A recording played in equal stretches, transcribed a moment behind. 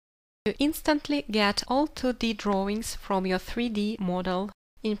You instantly get all 2D drawings from your 3D model.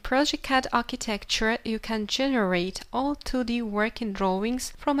 In progeCAD architecture, you can generate all 2D working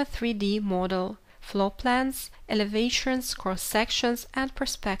drawings from a 3D model, floor plans, elevations, cross-sections, and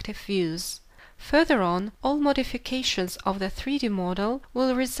perspective views. Further on, all modifications of the 3D model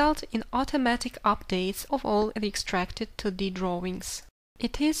will result in automatic updates of all the extracted 2D drawings.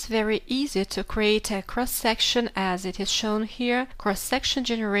 It is very easy to create a cross-section as it is shown here, cross-section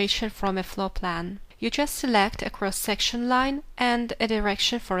generation from a floor plan. You just select a cross-section line and a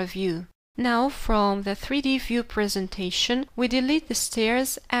direction for a view. Now from the 3D view presentation, we delete the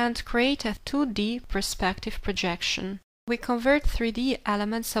stairs and create a 2D perspective projection. We convert 3D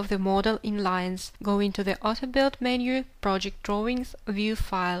elements of the model in lines, go into the Auto Build menu, Project Drawings, View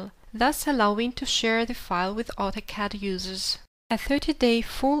File, thus allowing to share the file with AutoCAD users. A 30-day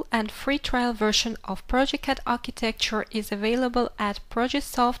full and free trial version of progeCAD architecture is available at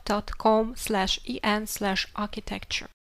progesoft.com/en/architecture.